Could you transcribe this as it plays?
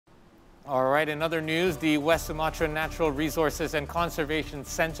All right, in other news, the West Sumatra Natural Resources and Conservation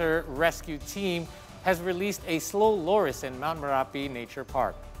Center rescue team has released a slow loris in Mount Marapi Nature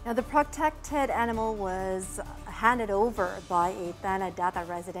Park. Now, the protected animal was handed over by a Tanah Datar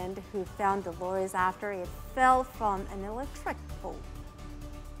resident who found the loris after it fell from an electric pole.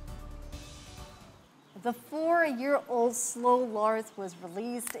 The 4-year-old slow loris was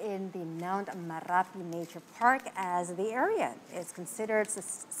released in the Mount Marapi Nature Park as the area is considered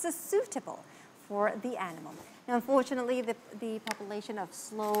suitable for the animal. Now, unfortunately, the population of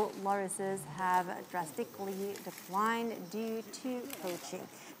slow lorises have drastically declined due to poaching.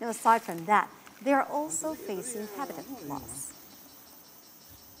 Now, aside from that, they are also facing habitat loss.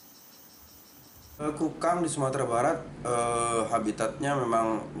 Kukang di Sumatera Barat habitatnya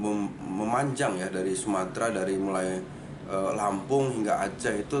memang memanjang ya, dari Sumatera, dari mulai Lampung hingga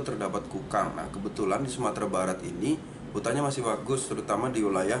Aceh itu terdapat kukang. Nah, kebetulan di Sumatera Barat ini hutannya masih bagus, terutama di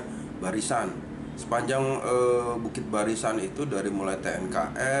wilayah Barisan. Sepanjang Bukit Barisan itu dari mulai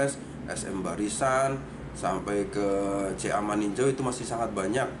TNKS, SM Barisan sampai ke CA Maninjau itu masih sangat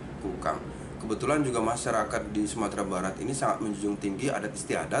banyak kukang. Kebetulan juga masyarakat di Sumatera Barat ini sangat menjunjung tinggi adat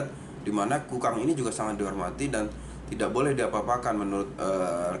istiadat, di mana kukang ini juga sangat dihormati dan tidak boleh diapa-apakan menurut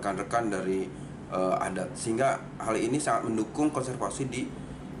rekan-rekan dari adat, sehingga hal ini sangat mendukung konservasi di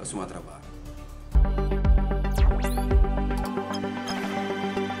Sumatera Barat.